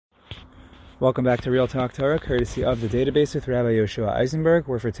Welcome back to Real Talk Torah, courtesy of the database with Rabbi Yoshua Eisenberg,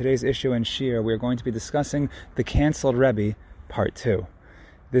 where for today's issue and shir, we are going to be discussing the canceled Rebbi, Part 2.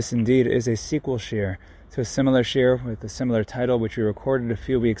 This indeed is a sequel shir to a similar shir with a similar title, which we recorded a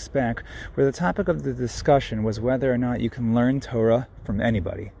few weeks back, where the topic of the discussion was whether or not you can learn Torah from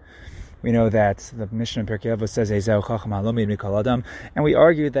anybody. We know that the Mishnah in Pirkei Avos says, Eizeu Chachma lo mikol adam, and we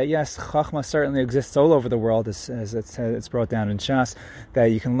argued that yes, Chachma certainly exists all over the world, as it's brought down in Shas,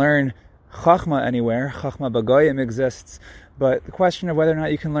 that you can learn Chachma anywhere, Chachma Bagoyim exists, but the question of whether or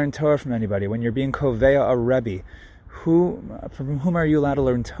not you can learn Torah from anybody, when you're being Koveya a Rebbi, from whom are you allowed to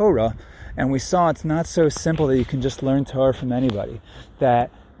learn Torah? And we saw it's not so simple that you can just learn Torah from anybody,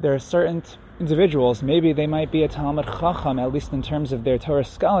 that there are certain individuals, maybe they might be a Talmud Chacham, at least in terms of their Torah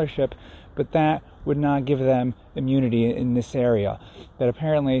scholarship, but that would not give them immunity in this area. That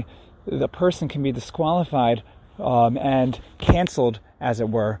apparently the person can be disqualified and canceled, as it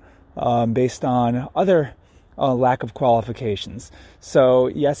were, based on other lack of qualifications. So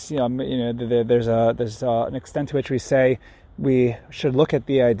yes, there's an extent to which we say we should look at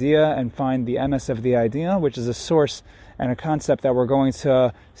the idea and find the emes of the idea, which is a source and a concept that we're going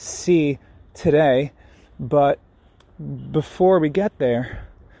to see today. But before we get there,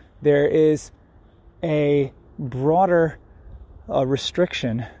 there is a broader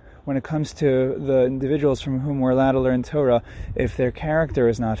restriction when it comes to the individuals from whom we're allowed to learn Torah if their character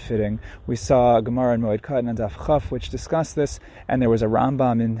is not fitting. We saw a Gemara in Moed Katan and Daf Chaf which discussed this, and there was a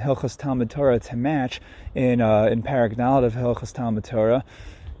Rambam in Hilchos Talmud Torah to match in Parak Daled of Hilchos Talmud Torah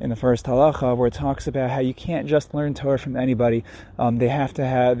in the first halacha, where it talks about how you can't just learn Torah from anybody. They have to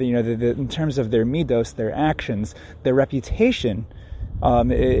have, in terms of their midos, their actions, their reputation,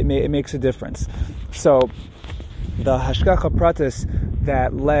 it makes a difference. So the hashgacha pratis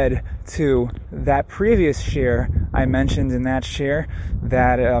that led to that previous shir, I mentioned in that shir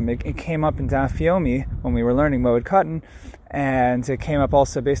that it came up in Daf Yomi when we were learning Moed Katan, and it came up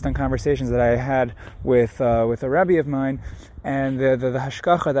also based on conversations that I had with a Rebbi of mine, and the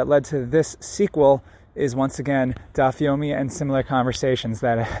hashgacha that led to this sequel is once again Daf Yomi and similar conversations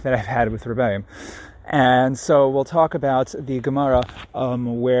that I've had with Rebbeim. And so we'll talk about the Gemara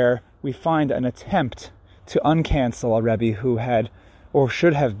where we find an attempt to uncancel a Rebbi who had or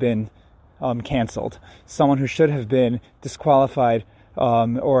should have been canceled, someone who should have been disqualified,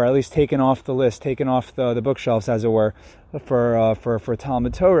 or at least taken off the list, taken off the bookshelves, as it were, for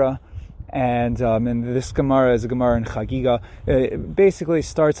Talmud Torah. And this Gemara is a Gemara in Chagiga. It basically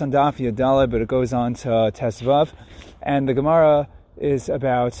starts on Daf Yudaleh, but it goes on to Tesvav, and the Gemara is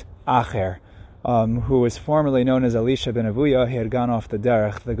about Acher, who was formerly known as Elisha ben Avuya. He had gone off the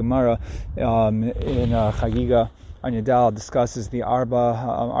derech. The Gemara in Chagiga on Yudal discusses the Arba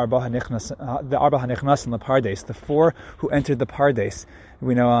Hanichnas in the Pardes, the four who entered the Pardes.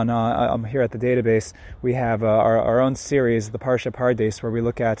 We know on here at the database we have our own series, the Parsha Pardes, where we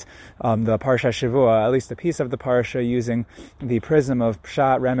look at the Parsha Shavua, at least a piece of the Parsha, using the prism of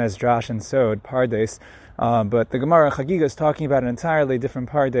Pshat, Remez, Drash, and Sod, Pardes. But the Gemara Chagiga is talking about an entirely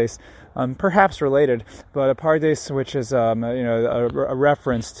different Pardes, perhaps related, but a Pardes which is a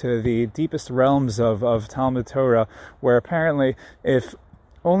reference to the deepest realms of Talmud Torah, where apparently if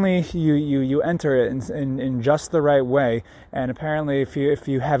only you enter it in just the right way, and apparently if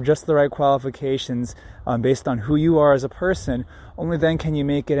you have just the right qualifications based on who you are as a person, only then can you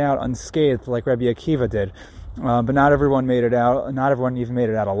make it out unscathed like Rabbi Akiva did. But not everyone made it out. Not everyone even made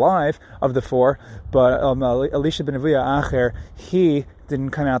it out alive of the four. But Elisha ben Avuya Acher, he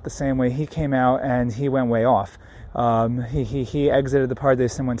didn't come out the same way. He came out and he went way off. He exited the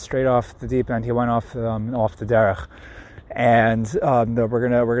Pardes and went straight off the deep end. He went off the derech. And we're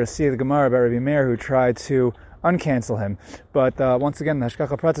gonna see the Gemara about Rebbi Meir, who tried to uncancel him. But once again, the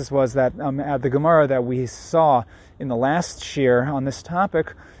hashgacha pratis was that at the Gemara that we saw in the last shir on this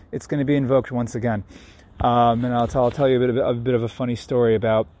topic, it's going to be invoked once again. And I'll tell you a bit of a funny story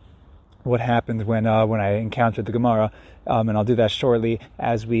about what happened when I encountered the Gemara, and I'll do that shortly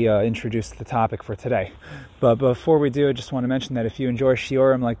as we introduce the topic for today. But before we do, I just want to mention that if you enjoy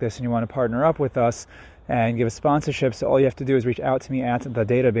shiurim like this and you want to partner up with us and give us sponsorship, so all you have to do is reach out to me at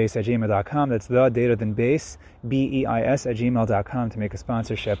thedatabase@gmail.com. That's the data then base, BEIS @gmail.com to make a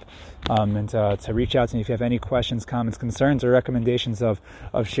sponsorship, and to reach out to me if you have any questions, comments, concerns, or recommendations of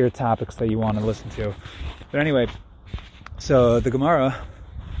sheer topics that you want to listen to. But anyway, so the Gemara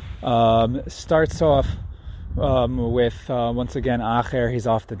starts off with once again Acher, he's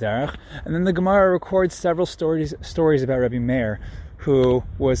off the derech, and then the Gemara records several stories about Rebbi Meir, who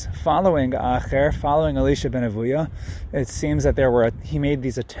was following Acher, following Elisha ben Avuya. It seems that he made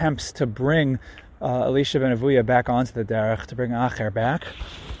these attempts to bring Elisha ben Avuya back onto the derech, to bring Acher back.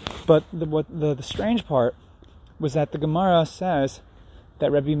 But the strange part was that the Gemara says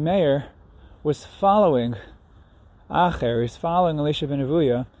that Rebbi Meir was following Acher, he's following Elisha ben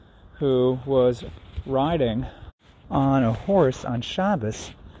Avuya, who was riding on a horse on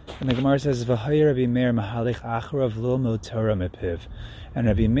Shabbos. And the Gemara says, "V'hay Rebbi Meir mahalich acharav lilmod Torah mipiv," and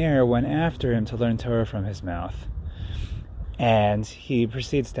Rebbi Meir went after him to learn Torah from his mouth. And he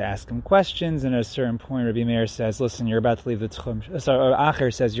proceeds to ask him questions, and at a certain point, Rebbi Meir says, "Listen, you're about to leave the Tchum." Or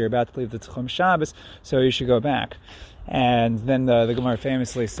Acher says, "You're about to leave the Tchum Shabbos, so you should go back." And then the Gemara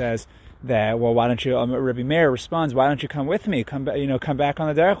famously says that, well, why don't you? Rebbi Meir responds, "Why don't you come with me? Come back on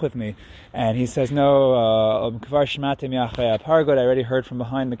the derech with me." And he says, "No, kvar shmatim yachei apargod. I already heard from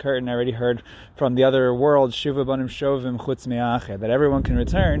behind the curtain. I already heard from the other world. Shuva banim shovim chutz me'acher. That everyone can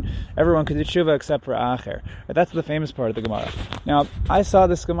return. Everyone can do shuva except for acher." That's the famous part of the Gemara. Now, I saw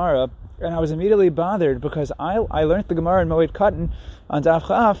this Gemara and I was immediately bothered because I learned the Gemara in Moed Katan on Daf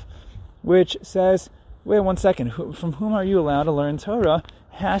Chaf, which says, "Wait 1 second. From whom are you allowed to learn Torah?"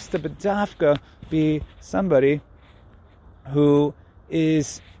 Has to bedafka be somebody who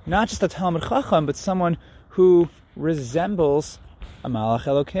is not just a Talmud Chacham, but someone who resembles a Malach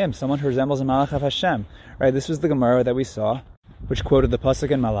Elokim, someone who resembles a Malach of Hashem. Right? This was the Gemara that we saw, which quoted the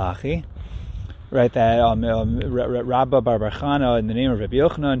pasuk in Malachi. Right? That Rabba Bar Chana in the name of Rabbi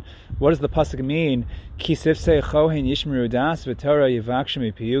Yochanan. What does the pasuk mean? Ki sifsei chohen yishmeru das v'Torah yivakshu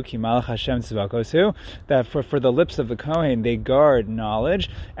mipiyu ki malach Hashem tzvakosu. That for the lips of the Kohen they guard knowledge,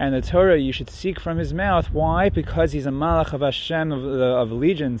 and the Torah you should seek from his mouth. Why? Because he's a malach of Hashem of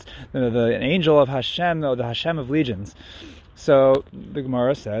legions, an angel of Hashem, the Hashem of legions. So the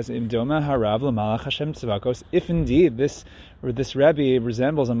Gemara says, "Im doma harav l'malach Hashem tzvakos." If indeed this Rebbe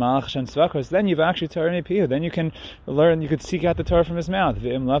resembles a malach Hashem tzvakos, then you've actually Torah mipihu. Then you can learn. You could seek out the Torah from his mouth.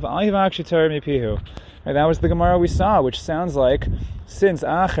 V'im lav al you've actually Torah mipihu. And that was the Gemara we saw, which sounds like since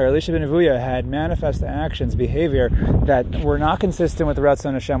Acher, Elisha ben Avuya, had manifest actions, behavior that were not consistent with the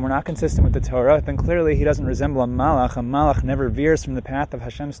Ratzon Hashem, were not consistent with the Torah, then clearly he doesn't resemble a malach. A malach never veers from the path of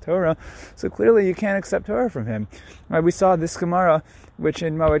Hashem's Torah, so clearly you can't accept Torah from him. Right, we saw this Gemara, which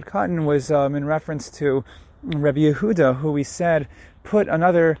in Moed Katan was in reference to Rabbi Yehuda, who we said put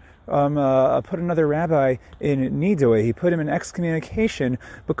another rabbi in Nidui. He put him in excommunication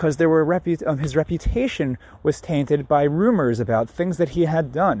because there were his reputation was tainted by rumors about things that he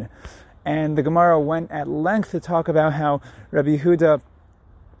had done. And the Gemara went at length to talk about how Rabbi Yehuda,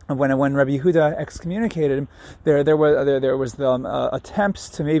 when Rabbi Yehuda excommunicated him, there was attempts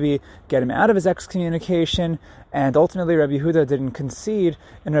to maybe get him out of his excommunication, and ultimately Rabbi Yehuda didn't concede,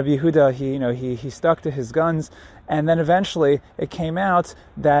 and Rabbi Yehuda he stuck to his guns, and then eventually it came out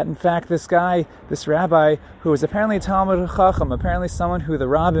that in fact this rabbi who was apparently a Talmud Chacham, apparently someone who the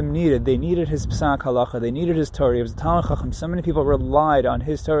Rabbim needed, they needed his Psak Halacha, they needed his Torah. He was a Talmud Chacham. So many people relied on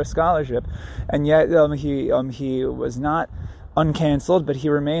his Torah scholarship, and yet he was not uncancelled, but he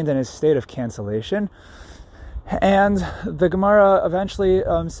remained in his state of cancellation. And the Gemara eventually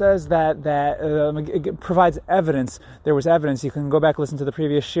says that it provides evidence. There was evidence. You can go back and listen to the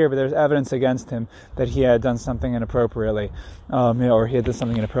previous shir, but there's evidence against him that he had done something inappropriately, or he had done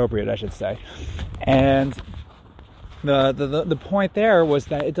something inappropriate, I should say. And the point there was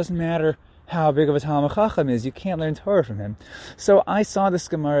that it doesn't matter how big of a Talmud Chacham is, you can't learn Torah from him. So I saw this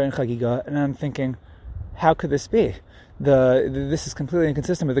Gemara in Chagiga, and I'm thinking, how could this be? This is completely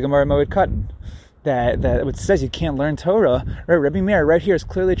inconsistent with the Gemara Moed Katan. That which says you can't learn Torah. Right, Rebbi Meir right here is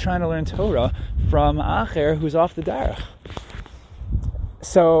clearly trying to learn Torah from Acher, who's off the derech.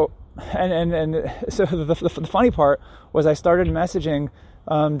 So, so the funny part was I started messaging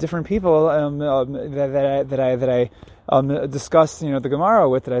different people that I discussed the Gemara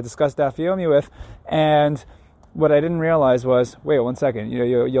with, that I discussed Daf Yomi with, and what I didn't realize was, wait 1 second,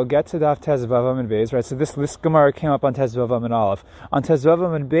 you'll get to Daf Tez Vavam and Beis, right? So this Gemara came up on Tez Vavam and Aleph. On Tez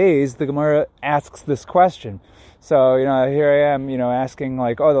Vavam and Beis, the Gemara asks this question. So, here I am, asking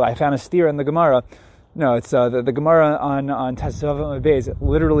like, oh, I found a steer in the Gemara. No, it's the Gemara on Tez Vavam and Beis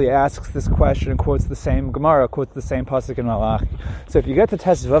literally asks this question and quotes the same Gemara, quotes the same pasuk in Malachi. So if you get to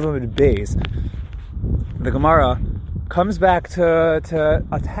Tez Vavam and Beis, the Gemara comes back to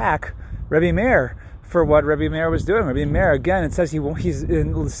attack Rebbi Meir for what Rebbi Meir was doing. Rebbi Meir, again, it says he's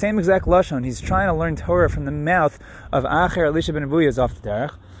in the same exact lashon. He's trying to learn Torah from the mouth of Acher, Elisha ben Avuya is off the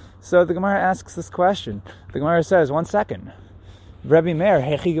derech. So the Gemara asks this question. The Gemara says, 1 second. Rebbi Meir,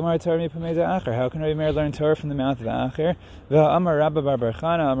 Hechi Gemara Torah Mipamei Acher. How can Rebbi Meir learn Torah from the mouth of Acher? Amar Rabba Bar Bar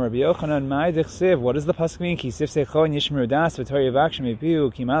Chana, Amar Rabbi Yochanan, Mai Dichsiv. What does the pasuk mean? Ki Sif Seichon Yishmeru Das V'Torah Yivakshim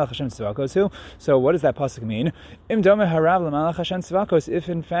Yipiu Ki Malach Hashem Tzvakosu. So what does that pasuk mean? Im Dome Harav LaMalach Hashem Tzvakos. If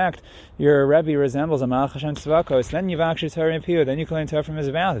in fact your Rebbe resembles a Malach Hashem Tzvakos, then Yivakshu Torah Yipiu. Then you can learn Torah from his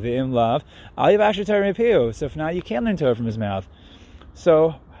mouth. V'Im Lav Al Yivakshu Torah Yipiu. So if not, you can't learn Torah from his mouth.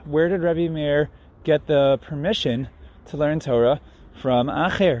 So where did Rebbi Meir get the permission to learn Torah from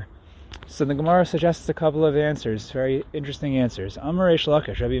Acher? So the Gemara suggests a couple of answers, very interesting answers. Amar Reish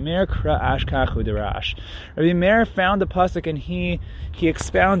Lakish, Rebbi Meir kra ash kachu derash. Rebbi Meir found the pasuk and he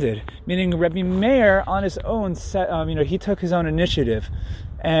expounded, meaning Rebbi Meir on his own he took his own initiative,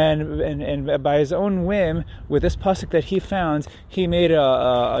 and by his own whim, with this pasuk that he found, he made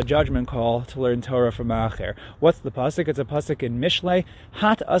a judgment call to learn Torah from Acher. What's the pasuk? It's a pasuk in Mishlei,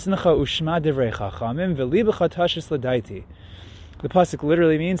 Hat aznacha ushma divrei chachamim v'libecha tashis l'daiti. The pasuk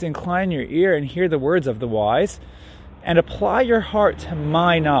literally means incline your ear and hear the words of the wise, and apply your heart to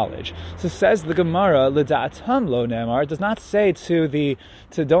my knowledge. So says the Gemara, l'da'atam lo ne'amar. It does not say it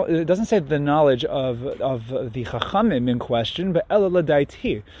doesn't say the knowledge of the chachamim in question, but ela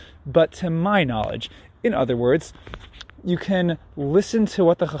l'daiti, but to my knowledge. In other words, you can listen to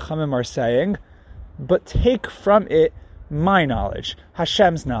what the chachamim are saying, but take from it my knowledge,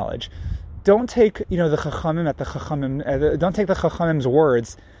 Hashem's knowledge. Don't take, the chachamim at the chachamim. Don't take the chachamim's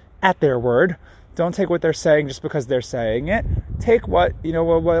words at their word. Don't take what they're saying just because they're saying it. Take what's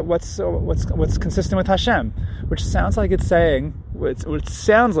consistent with Hashem, which sounds like it's saying what it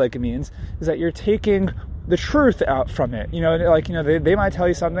sounds like it means is that you're taking the truth out from it. They might tell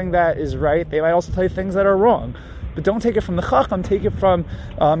you something that is right. They might also tell you things that are wrong. But don't take it from the chacham. Take it from,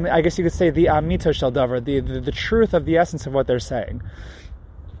 I guess you could say, the amito shel davar, the truth of the essence of what they're saying.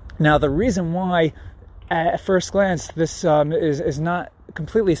 Now, the reason why, at first glance, this is not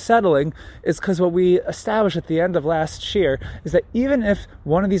completely settling is because what we established at the end of last shir is that even if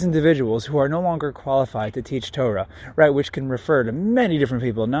one of these individuals who are no longer qualified to teach Torah, right, which can refer to many different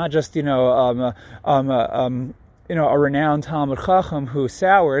people, not just a renowned Talmud Chacham who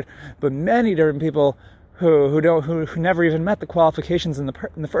soured, but many different people who never even met the qualifications in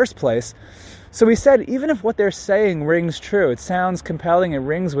the first place. So we said, even if what they're saying rings true, it sounds compelling, it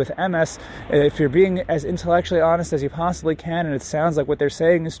rings with MS, if you're being as intellectually honest as you possibly can, and it sounds like what they're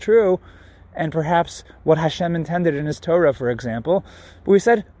saying is true, and perhaps what Hashem intended in His Torah, for example, but we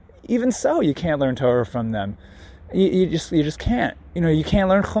said, even so, you can't learn Torah from them. You just can't. You can't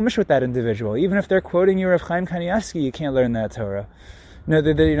learn Chumash with that individual. Even if they're quoting you Rav Chaim Kanievsky, you can't learn that Torah.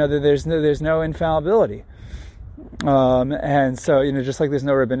 There's no infallibility. And so, just like there's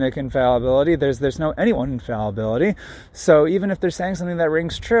no rabbinic infallibility, there's no anyone infallibility. So even if they're saying something that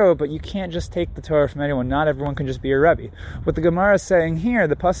rings true, but you can't just take the Torah from anyone. Not everyone can just be a Rebbe. What the Gemara is saying here,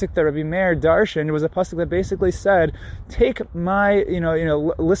 the pasuk that Rebbi Meir darshaned was a pasuk that basically said, take my,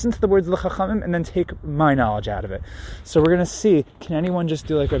 listen to the words of the Chachamim and then take my knowledge out of it. So we're going to see, can anyone just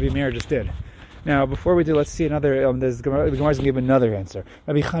do like Rebbi Meir just did? Now, before we do, let's see another. The Gemara is going to give another answer.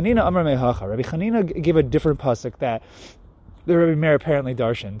 Rabbi Chanina Amar Mehacha. Rabbi Chanina gave a different pasuk that the Rebbi Meir apparently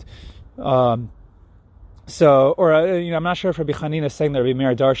darshaned. I'm not sure if Rabbi Chanina is saying that Rebbi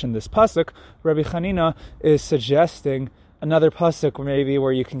Meir darshaned this pasuk. Rabbi Chanina is suggesting another pasuk maybe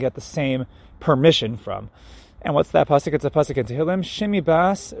where you can get the same permission from. And what's that pasuk? It's a pasuk in Tehillim. Shimi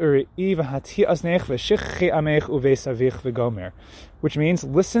bas uri v'hati asnech v'shikchi amech uvesavich v'gomer, which means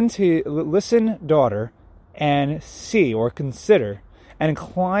listen, daughter, and see or consider, and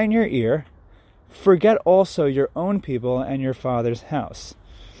incline your ear. Forget also your own people and your father's house.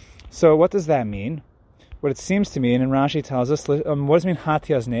 So what does that mean? What it seems to mean, and Rashi tells us, what does it mean,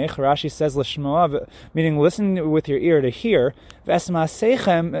 hati aznech? Rashi says, l'shmoa, meaning listen with your ear to hear,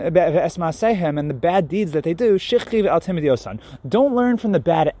 v'esmasehem, and the bad deeds that they do, shichchi v'al timid yosan. Don't learn from the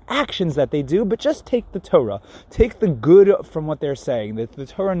bad actions that they do, but just take the Torah. Take the good from what they're saying, the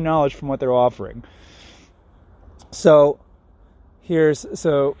Torah knowledge from what they're offering. So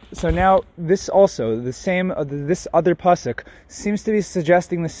now this also, this other pasuk seems to be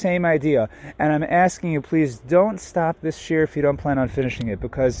suggesting the same idea, and I'm asking you, please don't stop this shir if you don't plan on finishing it,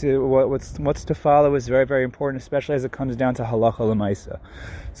 because what's to follow is very, very important, especially as it comes down to halacha l'maisa.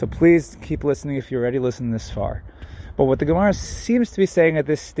 So please keep listening if you already listened this far. But what the Gemara seems to be saying at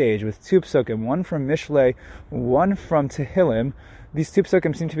this stage, with two psukim, one from Mishlei, one from Tehillim, these two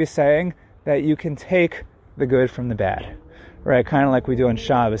psukim seem to be saying that you can take the good from the bad. Right, kind of like we do on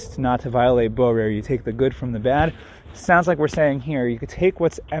Shabbos, not to violate borer, you take the good from the bad. Sounds like we're saying here, you could take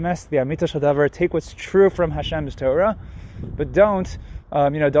what's emes, the amita shel davar, take what's true from Hashem's Torah, but don't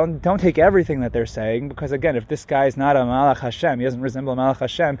don't take everything that they're saying, because again, if this guy is not a Malach Hashem, he doesn't resemble a Malach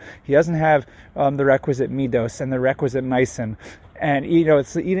Hashem, he doesn't have the requisite midos and the requisite maisim, and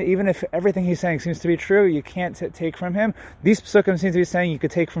it's even if everything he's saying seems to be true, you can't take from him. These psukim seem to be saying you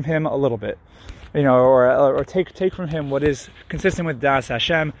could take from him a little bit, or take from him what is consistent with Das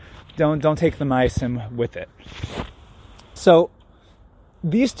Hashem. Don't take the maisim with it. So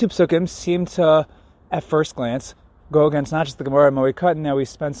these two psukim seem to, at first glance, go against not just the Gemara Moed Katan that we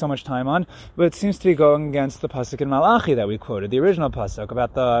spend so much time on, but it seems to be going against the pasuk in Malachi that we quoted, the original pasuk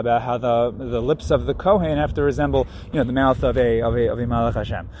about how the lips of the Kohen have to resemble the mouth of a Malach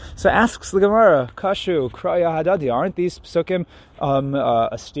Hashem. So asks the Gemara, Kashu Kraya Hadadi, aren't these psukim a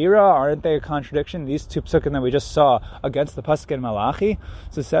stira? Aren't they a contradiction? These two psukim that we just saw against the pasuk in Malachi.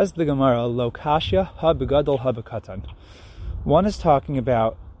 So says the Gemara, Lo Kashya Ha Begadol Ha Bekatan. One is talking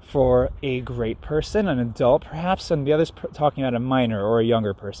about for a great person, an adult perhaps, and the other is talking about a minor or a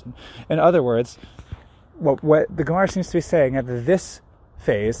younger person. In other words, what the Gemara seems to be saying at this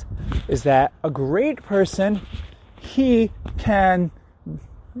phase is that a great person, he can,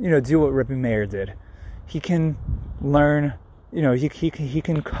 do what Rebbi Meir did. He can learn, he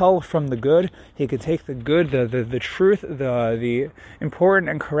can cull from the good. He could take the good, the truth, the important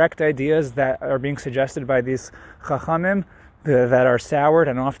and correct ideas that are being suggested by these chachamim, that are soured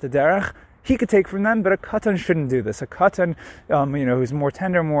and off the derech, he could take from them, but a katan shouldn't do this. A katan, who's more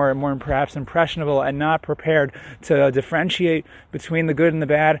tender, more perhaps impressionable, and not prepared to differentiate between the good and the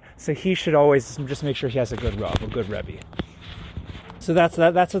bad, so he should always just make sure he has a good Rav, a good Rebbe. So that's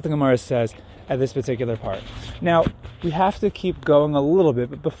what the Gemara says at this particular part. Now, we have to keep going a little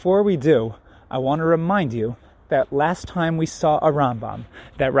bit, but before we do, I want to remind you that last time we saw a Rambam,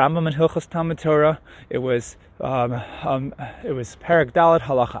 that Rambam in Hilchos Talmud Torah, it was Perek Dalet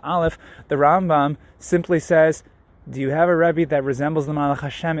Halacha Aleph. The Rambam simply says, do you have a Rebbe that resembles the Malach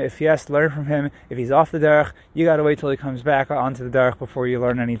Hashem? If yes, learn from him. If he's off the derech, you got to wait till he comes back onto the derech before you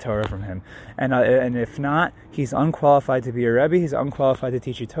learn any Torah from him. And if not, he's unqualified to be a Rebbe. He's unqualified to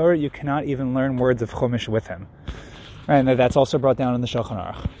teach you Torah. You cannot even learn words of Chumash with him. And that's also brought down in the Shulchan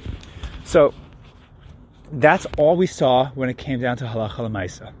Aruch. So that's all we saw when it came down to Halacha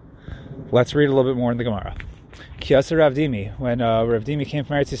L'Maisa. Let's read a little bit more in the Gemara. Kiyasa Rav Dimi, when Rav Dimi came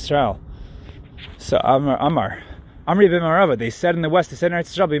from Eretz Yisrael. So Amri b'Marava, they said in the West, they said in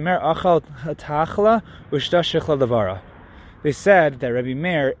Eretz Yisrael, B'Mer achal tachla u'shta shichla davara. They said that Rebbi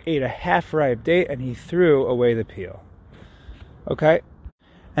Meir ate a half-ripe date and he threw away the peel. Okay?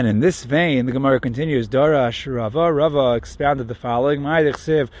 And in this vein, the Gemara continues, Darash Rava expounded the following,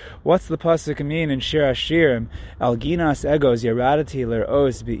 what's the pasuk mean in Shir Hashirim? Alginas egos yaradati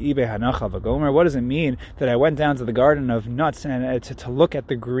ler'os bi'ibe hanacha v'gomer. What does it mean that I went down to the garden of nuts and to look at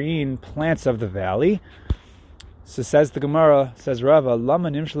the green plants of the valley? So says the Gemara, says Rava,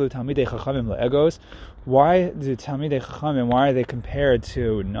 Lama nimshlu talmidei chachamim le'egos. Why do talmidei chachamim, why are they compared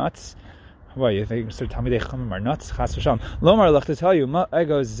to nuts? What, you think so talmidei chachamim are nuts? Chas v'shalom. Lomar lach, to tell you, ma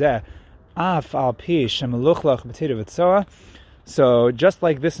egos zeh af al pi shemeluchlach b'tida v'tzoa. So just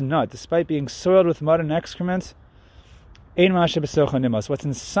like this nut, despite being soiled with mud and excrement, ein mashe b'socha nimos. What's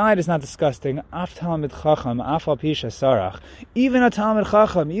inside is not disgusting. Af talmid chacham, af al pi shesarach. Even a talmid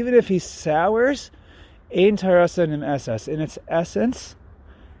chacham, even if he sours, ein tarasa nim esas. In its essence,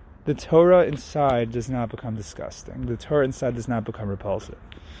 the Torah inside does not become disgusting. The Torah inside does not become repulsive.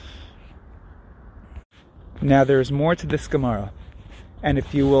 Now there's more to this Gemara, and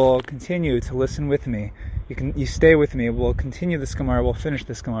if you will continue to listen with me, you stay with me, we'll continue this Gemara, we'll finish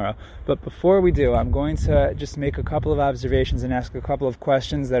this Gemara. But before we do, I'm going to just make a couple of observations and ask a couple of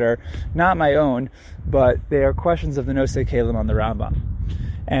questions that are not my own, but they are questions of the Nosei Kalim on the Rambam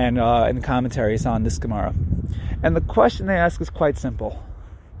and in commentaries on this Gemara. And the question they ask is quite simple.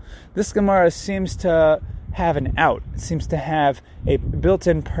 This Gemara seems to have an out. It seems to have a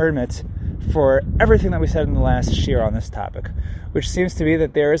built-in permit for everything that we said in the last shir on this topic, which seems to be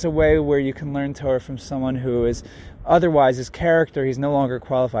that there is a way where you can learn Torah from someone who is otherwise, his character, he's no longer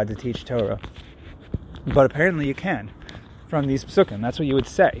qualified to teach Torah. But apparently you can, from these psukim. That's what you would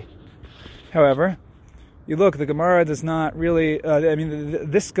say. However, you look, the Gemara does not really,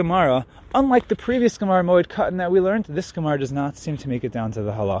 this Gemara, unlike the previous Gemara Moed Katan that we learned, this Gemara does not seem to make it down to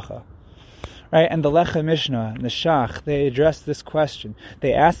the halacha. Right? And the Lechem Mishnah and the Shach, they address this question.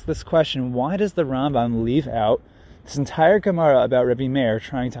 They ask this question, why does the Rambam leave out this entire Gemara about Rebbi Meir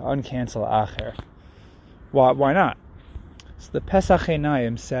trying to uncancel Acher? Why not? So the Pesach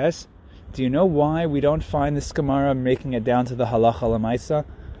Einayim says, do you know why we don't find this Gemara making it down to the halacha l'maisa?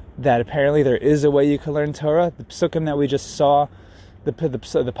 That apparently there is a way you can learn Torah. The psukim that we just saw the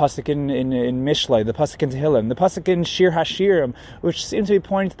pasuk in Mishlei, the pasuk in Tehillim, the pasuk in Shir Hashirim, which seem to be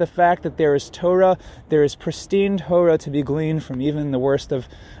pointing to the fact that there is Torah, there is pristine Torah to be gleaned from even the worst of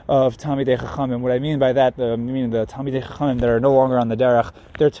Talmidei Chachamim. What I mean by that, the Talmidei Chachamim that are no longer on the derech,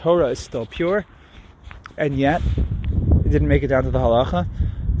 their Torah is still pure, and yet it didn't make it down to the halacha.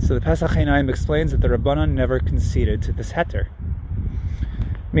 So the Pesach Einayim explains that the Rabbanan never conceded to this heter.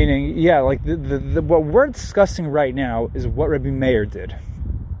 Meaning, what we're discussing right now is what Rebbi Meir did.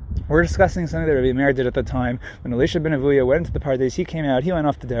 We're discussing something that Rebbi Meir did at the time when Elisha ben Avuya went into the Pardes. He came out, he went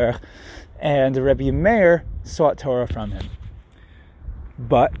off the derech, and Rebbi Meir sought Torah from him.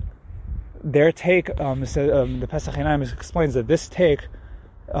 But their take, the Pesach Einayim explains that this take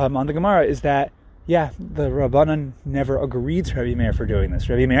on the Gemara is that the Rabbanan never agreed to Rebbi Meir for doing this.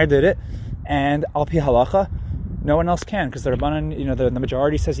 Rebbi Meir did it, and al pi halacha, no one else can, because the Rabbanan, the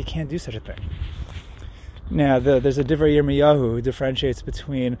majority says he can't do such a thing. Now, there's a Divrei Yirmiyahu who differentiates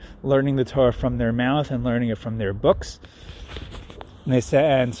between learning the Torah from their mouth and learning it from their books. And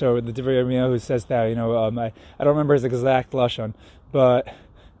so the Divrei Yirmiyahu says that, I don't remember his exact lashon, but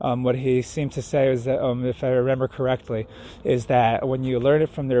what he seemed to say is that, if I remember correctly, is that when you learn it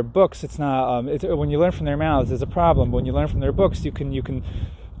from their books, it's not. When you learn from their mouths, there's a problem. But when you learn from their books, you can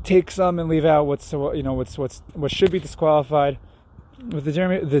take some and leave out what should be disqualified. But the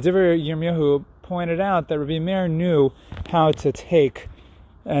Divrei Yirmiyahu pointed out that Rebbi Meir knew how to take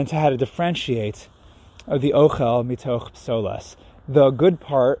and how to differentiate the ochel mitoch psolas, the good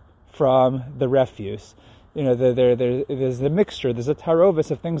part from the refuse. There's the mixture, there's a tarovis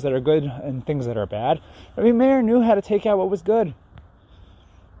of things that are good and things that are bad. Rebbi Meir knew how to take out what was good.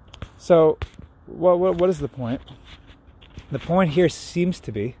 So, what is the point? The point here seems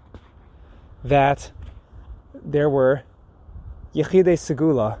to be that there were Yechidei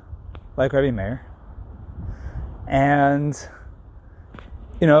Segula, like Rebbi Meir, and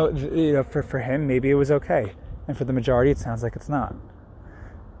for him maybe it was okay, and for the majority it sounds like it's not.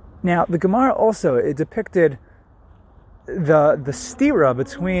 Now, the Gemara also, it depicted the stira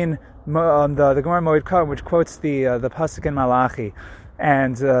between the Gemara Moed Katan, which quotes the pasuk in Malachi,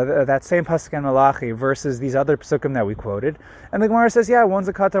 and that same pasuk in Malachi versus these other pasukim that we quoted. And the Gemara says, one's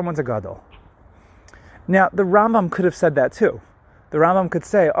a katan, one's a gadol. Now, the Rambam could have said that too. The Rambam could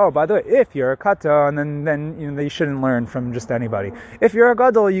say, oh, by the way, if you're a katan, then you shouldn't learn from just anybody. If you're a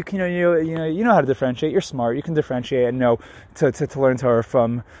gadol, you know how to differentiate. You're smart. You can differentiate and know to learn Torah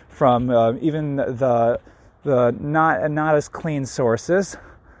from even the not as clean sources,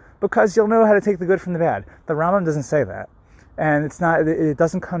 because you'll know how to take the good from the bad. The Rambam doesn't say that, and it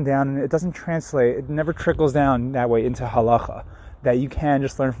doesn't come down, and it doesn't translate. It never trickles down that way into halacha that you can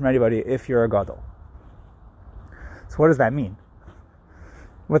just learn from anybody if you're a gadol. So what does that mean?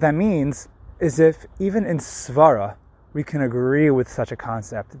 What that means is if even in svara we can agree with such a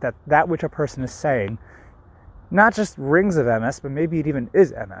concept, that which a person is saying not just rings of MS, but maybe it even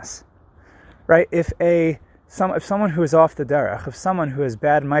is MS, right? If someone who is off the derech, if someone who has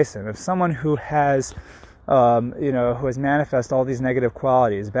bad meisim, if someone who has who has manifest all these negative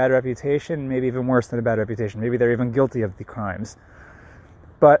qualities, bad reputation, maybe even worse than a bad reputation, maybe they're even guilty of the crimes,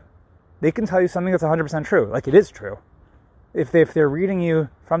 but they can tell you something that's 100% true, like it is true. If they're reading you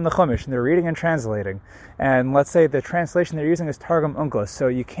from the Chumash, and they're reading and translating, and let's say the translation they're using is Targum Unclus, so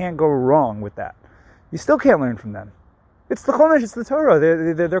you can't go wrong with that, you still can't learn from them. It's the Chumash, it's the Torah.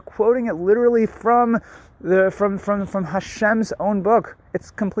 They're quoting it literally from Hashem's own book. It's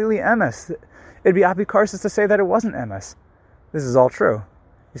completely emes. It'd be apikarsis to say that it wasn't emes. This is all true.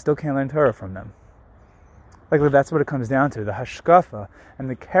 You still can't learn Torah from them. Like, that's what it comes down to. The hashkafa and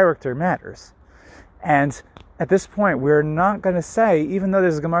the character matters. And at this point, we're not going to say, even though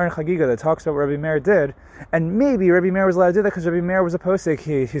there's a Gemara in Chagiga that talks about what Rebbi Meir did, and maybe Rebbi Meir was allowed to do that because Rebbi Meir was a posek.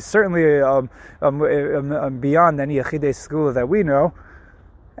 He's certainly beyond any Yechidei Segula that we know,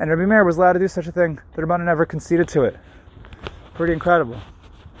 and Rebbi Meir was allowed to do such a thing. The Rabbanan never conceded to it. Pretty incredible.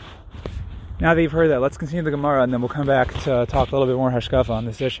 Now that you've heard that, let's continue the Gemara, and then we'll come back to talk a little bit more hashkafa on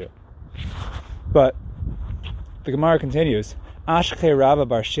this issue. But the Gemara continues. Ashkei Rabba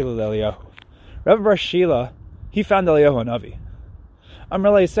bar Shila Eliyahu. Rabba bar Shila, he found Eliyahu a Navi.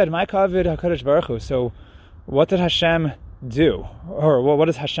 Amrullah said, "My kavid HaKadosh Baruch Hu." So, what did Hashem do, or what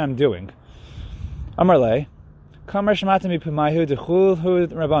is Hashem doing? Amrullah, Kamar Shematim Mipumayhu Dechulhu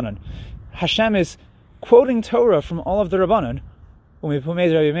Rabbanan. Hashem is quoting Torah from all of the Rabbanan, but from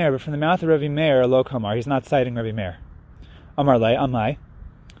the mouth of Rebbi Meir, Lo Kamar. He's not citing Rebbi Meir. Amrullah, Amai.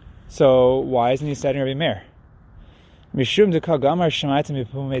 So why isn't he citing Rebbi Meir? Mishum Dekal Gamar Shematim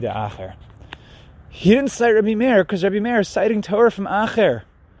Mipumei De'acher. He didn't cite Rebbi Meir because Rebbi Meir is citing Torah from Acher,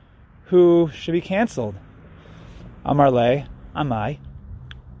 who should be canceled. Amar Le, Amai.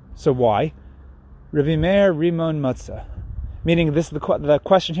 So why? Rebbi Meir Rimon Matzah. Meaning, this the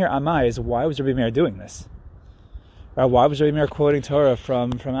question here, Amai, is why was Rebbi Meir doing this? Why was Rebbi Meir quoting Torah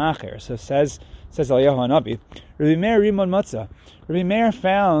from Acher? So says Eliyahu Hanavi, Rebbi Meir Rimon Matzah. Rebbi Meir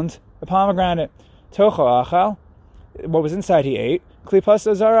found a pomegranate. Tocho achal. What was inside he ate. Klipas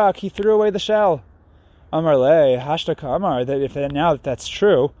zarak. He threw away the shell. Amar le hashtaka Amar. Now that that's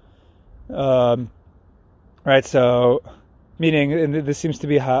true, right? So, meaning, and this seems to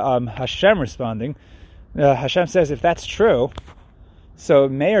be Hashem responding. Hashem says, if that's true, so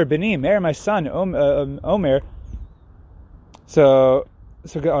Meir Beni, Meir my son, Omer. So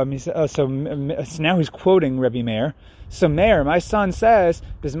now he's quoting Rebbi Meir. So Meir, my son, says,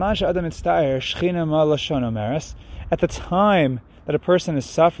 Bisman she'adam mitzta'er shechina ma lashon omeres. At the time that a person is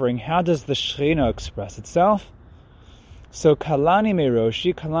suffering, how does the Shechina express itself? So Kalani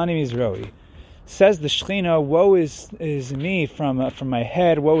Meiroshi, Kalani Mizroi. Says the Shechina, woe is me from my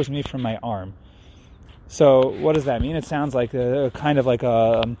head, woe is me from my arm. So what does that mean? It sounds like kind of like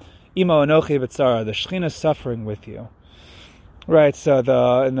a Imo Anochi B'tzara, the Shechina suffering with you. Right, so the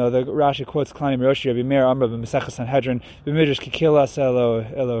Rashi quotes Kalani Meiroshi, Rebbi Meir Amar b'Mesechus Sanhedrin, b'Midrash Kikilas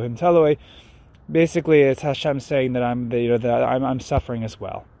Elohim Taloi. Basically, it's Hashem saying that I'm suffering as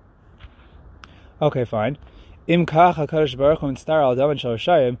well. Okay, fine. Im kach HaKadosh Baruch Hu mitzta'er al daman shel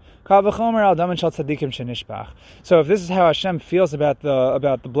Rishayim, kal v'chomer al daman shel tzaddikim shenishbach. So if this is how Hashem feels about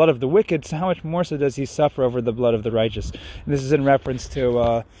the blood of the wicked, so how much more so does He suffer over the blood of the righteous? And this is in reference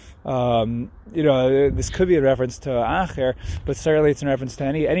to this could be a reference to Acher, but certainly it's in reference to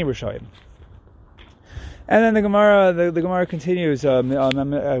any Rishayim. And then the Gemara continues.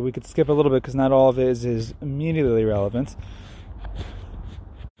 We could skip a little bit because not all of it is immediately relevant.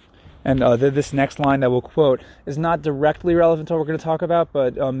 And this next line that we'll quote is not directly relevant to what we're going to talk about,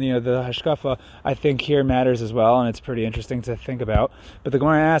 but the hashkafa I think here matters as well, and it's pretty interesting to think about. But the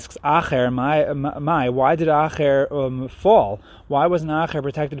Gemara asks, Acher, why did Acher fall? Why wasn't Acher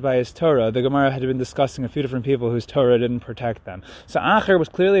protected by his Torah? The Gemara had been discussing a few different people whose Torah didn't protect them. So Acher was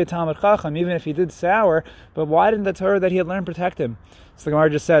clearly a Talmid Chacham, even if he did sour, but why didn't the Torah that he had learned protect him? So the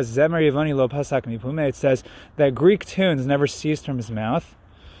Gemara just says, Zemer Yevani lo pasak mipume. It says that Greek tunes never ceased from his mouth.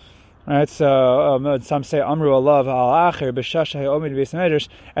 Alright, so some say Amru Alav al Acher b'shash ha'omid beis medrash.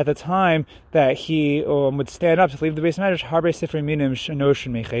 At the time that he would stand up to leave the beis medrash, Harbe Sifrei Minim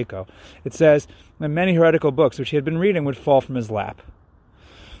Shnoshin Mecheko. It says that many heretical books which he had been reading would fall from his lap.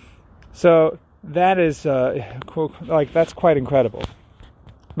 So that is that's quite incredible,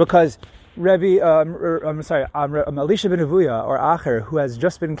 because Elisha ben Avuya, or Acher, who has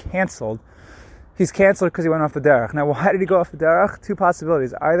just been cancelled. He's canceled because he went off the derech. Now, why did he go off the derech? Two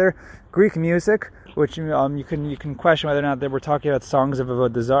possibilities: either Greek music, which you can question whether or not they were talking about songs of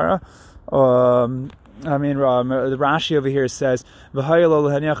Avodah Zarah. The Rashi over here says that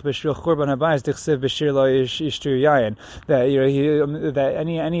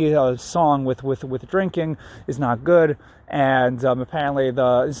any song with drinking is not good. And apparently,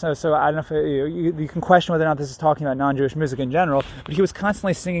 so I don't know if you can question whether or not this is talking about non-Jewish music in general, but he was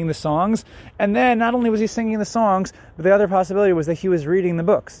constantly singing the songs, and then not only was he singing the songs, but the other possibility was that he was reading the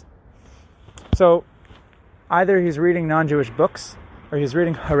books. So either he's reading non-Jewish books, or he's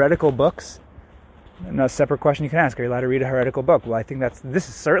reading heretical books. And a separate question you can ask: are you allowed to read a heretical book? Well, I think this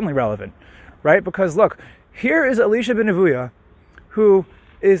is certainly relevant, right? Because look, here is Elisha ben Avuya, who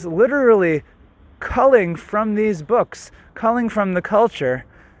is literally culling from these books, culling from the culture,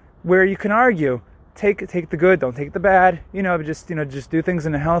 where you can argue, take the good, don't take the bad, just do things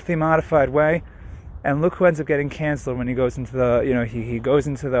in a healthy, modified way. And look who ends up getting canceled when he goes into the, he goes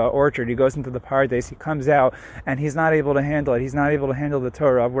into the orchard, he goes into the pardes, he comes out, and he's not able to handle it. He's not able to handle the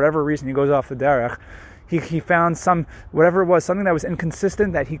Torah. For whatever reason, he goes off the derech. He found something that was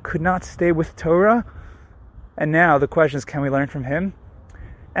inconsistent, that he could not stay with Torah. And now the question is, can we learn from him?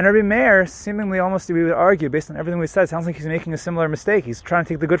 And Rebbi Meir, seemingly almost we would argue, based on everything we said, sounds like he's making a similar mistake. He's trying to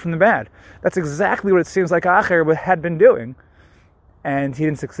take the good from the bad. That's exactly what it seems like Acher had been doing, and he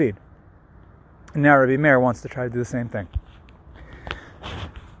didn't succeed. And now Rebbi Meir wants to try to do the same thing.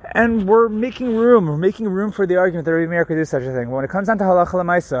 And we're making room for the argument that Rebbi Meir could do such a thing. When it comes down to halacha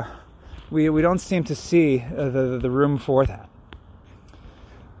l'maisa, we don't seem to see the room for that.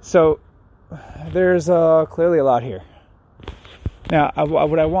 So there's clearly a lot here. Now,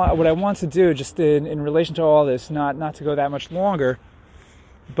 what I want to do, just in relation to all this, not to go that much longer,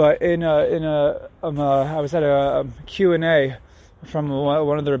 but I was at a Q&A from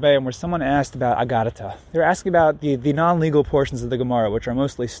one of the Rebbeim where someone asked about Agadata. They were asking about the non-legal portions of the Gemara, which are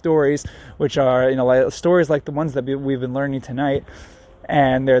mostly stories, which are like stories like the ones that we've been learning tonight.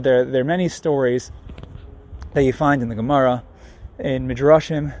 And there are many stories that you find in the Gemara, in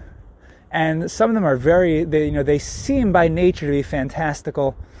Midrashim, and some of them are they seem by nature to be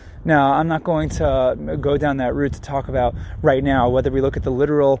fantastical. Now, I'm not going to go down that route to talk about right now, whether we look at the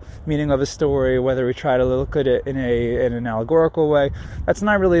literal meaning of a story, whether we try to look at it in an allegorical way. That's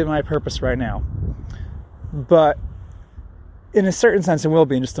not really my purpose right now. But in a certain sense, it will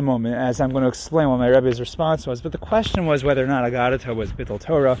be in just a moment, as I'm going to explain what my Rebbe's response was. But the question was whether or not Agadata was Bittul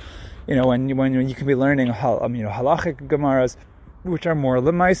Torah. When you can be learning halachic Gemaras, which are more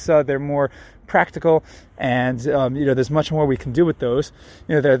lemaisa, they're more practical, and there's much more we can do with those.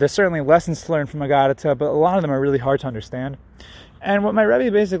 There's certainly lessons to learn from Agadata, but a lot of them are really hard to understand. And what my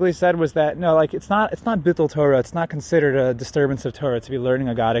Rebbe basically said was that it's not Bittul Torah, it's not considered a disturbance of Torah to be learning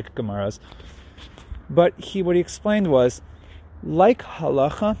Agadic Gemaras. But what he explained was, like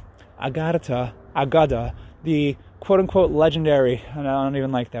halacha, Agada, the quote-unquote legendary, and I don't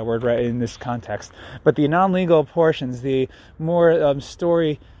even like that word right in this context, but the non-legal portions, the more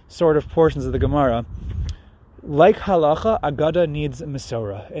story sort of portions of the Gemara, like halacha, Agada needs a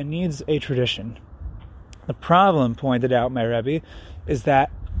Masorah. It needs a tradition. The problem, pointed out my Rebbe, is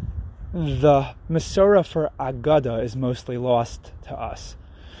that the Masorah for Agada is mostly lost to us.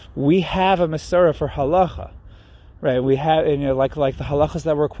 We have a Masorah for halacha, right? We have, like the halachas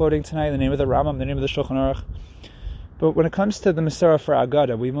that we're quoting tonight, the name of the Rambam, the name of the Shulchan Aruch. But when it comes to the Masorah for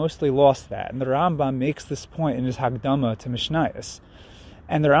Agada, we mostly lost that. And the Rambam makes this point in his Hagdama to Mishnayos.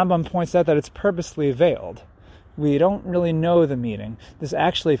 And the Rambam points out that it's purposely veiled. We don't really know the meaning. This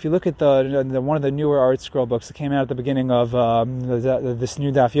actually, if you look at the one of the newer Art Scroll books that came out at the beginning of this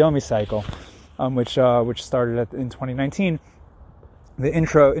new Daf Yomi cycle, which started in 2019, the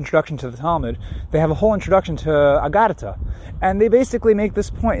introduction to the Talmud, they have a whole introduction to Agadata. And they basically make this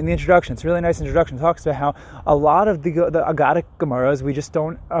point in the introduction. It's a really nice introduction. It talks about how a lot of the Agadic Gemaras, we just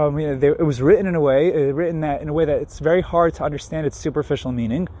don't, it was written in a way that it's very hard to understand its superficial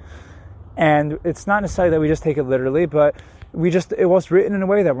meaning. And it's not necessarily that we just take it literally, but it was written in a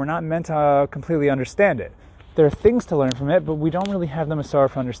way that we're not meant to completely understand it. There are things to learn from it, but we don't really have the Masorah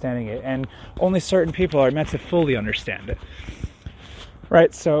for understanding it. And only certain people are meant to fully understand it.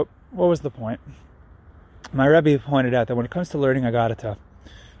 Right, so what was the point? My Rebbe pointed out that when it comes to learning Agadata,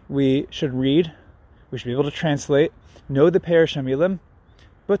 we should read, we should be able to translate, know the Perush HaMilim,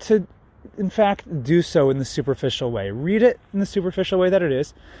 but to, in fact, do so in the superficial way. Read it in the superficial way that it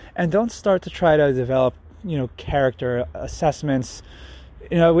is, and don't start to try to develop, character assessments.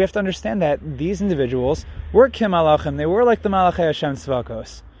 We have to understand that these individuals were Kim Malachim, they were like the Malachei Hashem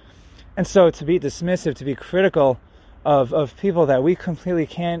Tzvakos. And so to be dismissive, to be critical of people that we completely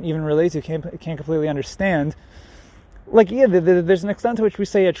can't even relate to, can't completely understand, there's an extent to which we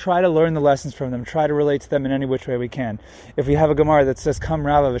say, try to learn the lessons from them, try to relate to them in any which way we can. If we have a Gemara that says, Kam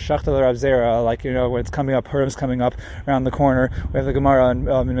Rava v'shachta l'Rav Zera, when it's coming up, Purim's coming up around the corner, we have the Gemara in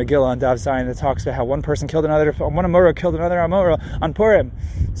Megillah on Dav Zayin that talks about how one person killed another, one Amora killed another Amora on Purim.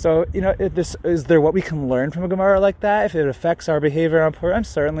 So, is there what we can learn from a Gemara like that? If it affects our behavior on Purim,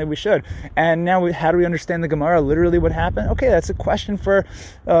 certainly we should. And now, how do we understand the Gemara, literally what happened? Okay, that's a question for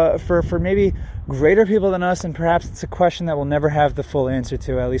maybe greater people than us, and perhaps it's a question that we'll never have the full answer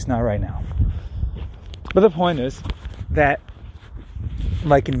to, at least not right now. But the point is that,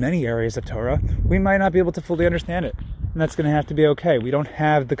 like in many areas of Torah, we might not be able to fully understand it. And that's going to have to be okay. We don't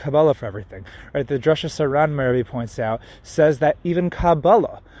have the Kabbalah for everything. Right? The Drasha Saran Rebbi points out, says that even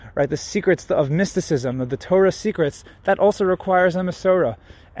Kabbalah, right, the secrets of mysticism, of the Torah secrets, that also requires a Masorah.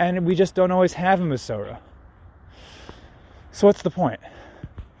 And we just don't always have a Masorah. So what's the point?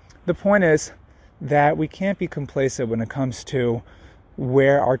 The point is that we can't be complacent when it comes to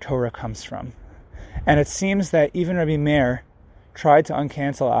where our Torah comes from. And it seems that even Rebbi Meir tried to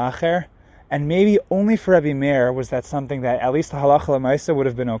uncancel Acher, and maybe only for Rebbi Meir was that something that at least the halacha l'maisa would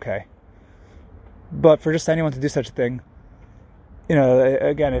have been okay. But for just anyone to do such a thing,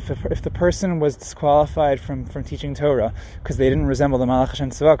 again, if the person was disqualified from teaching Torah because they didn't resemble the Malach Hashem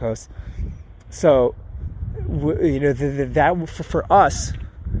Tzvakos, so that for us,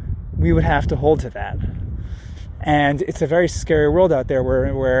 we would have to hold to that. And it's a very scary world out there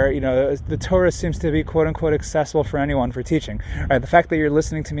where the Torah seems to be quote unquote accessible for anyone for teaching. Right? The fact that you're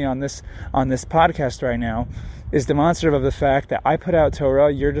listening to me on this podcast right now is demonstrative of the fact that I put out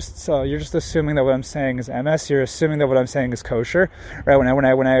Torah. You're just assuming that what I'm saying is MS. You're assuming that what I'm saying is kosher. Right?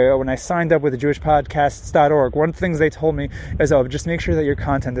 When I signed up with the JewishPodcasts.org, one of the things they told me is, just make sure that your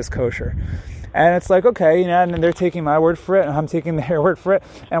content is kosher. And it's like, okay, and they're taking my word for it, and I'm taking their word for it,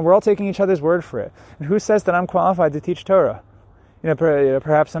 and we're all taking each other's word for it. And who says that I'm qualified to teach Torah?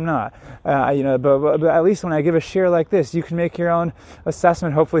 Perhaps I'm not. But at least when I give a share like this, you can make your own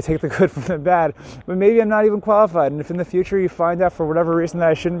assessment, hopefully take the good from the bad. But maybe I'm not even qualified, and if in the future you find out for whatever reason that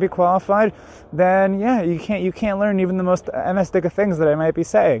I shouldn't be qualified, then you can't learn even the most MSDic things that I might be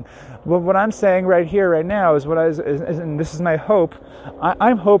saying. But what I'm saying right here, right now, is and this is my hope.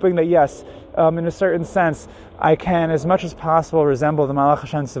 I'm hoping that yes, in a certain sense, I can, as much as possible, resemble the Malach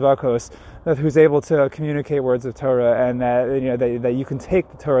Hashem Tzavakos, who's able to communicate words of Torah, and that you can take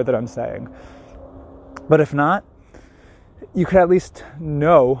the Torah that I'm saying. But if not, you could at least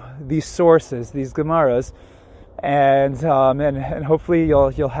know these sources, these Gemaras, and hopefully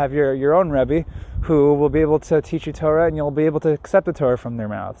you'll have your own Rebbi who will be able to teach you Torah, and you'll be able to accept the Torah from their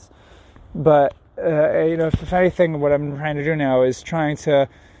mouths. But if anything, what I'm trying to do now is trying to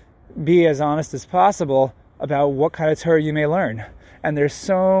be as honest as possible about what kind of Torah you may learn. And there's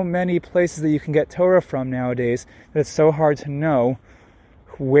so many places that you can get Torah from nowadays that it's so hard to know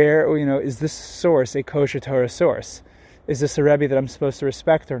where, is this source a kosher Torah source? Is this a Rebbe that I'm supposed to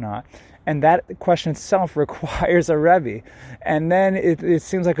respect or not? And that question itself requires a Rebbe. And then it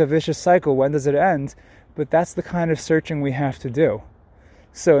seems like a vicious cycle. When does it end? But that's the kind of searching we have to do.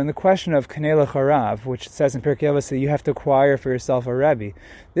 So in the question of Kanei L'Charav, which it says in Pirkei Avos that you have to acquire for yourself a Rebbe,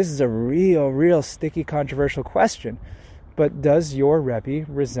 this is a real sticky, controversial question. But does your Rebbe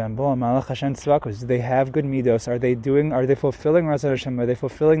resemble a Malach Hashem Tzvakos? Do they have good midos? Are they fulfilling Ratzon Hashem? Are they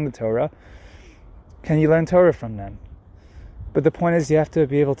fulfilling the Torah? Can you learn Torah from them? But the point is, you have to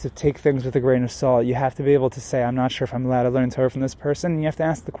be able to take things with a grain of salt. You have to be able to say, I'm not sure if I'm allowed to learn Torah from this person. And you have to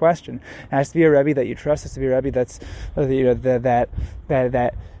ask the question. It has to be a Rebbe that you trust. It has to be a Rebbe that's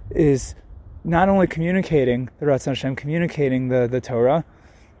that is not only communicating the Ratzon Hashem, communicating the Torah,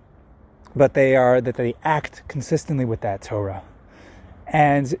 but they act consistently with that Torah.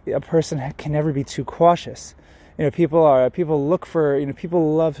 And a person can never be too cautious. People love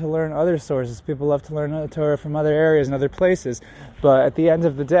to learn other sources. People love to learn Torah from other areas and other places. But at the end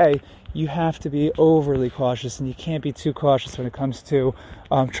of the day, you have to be overly cautious, and you can't be too cautious when it comes to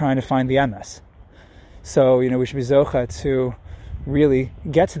trying to find the MS. So, we should be zocha to really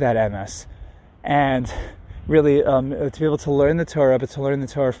get to that MS, and really to be able to learn the Torah, but to learn the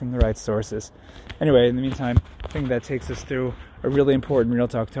Torah from the right sources. Anyway, in the meantime, I think that takes us through a really important Real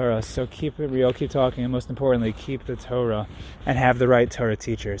Talk Torah. So keep it real, keep talking, and most importantly, keep the Torah and have the right Torah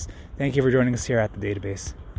teachers. Thank you for joining us here at the database.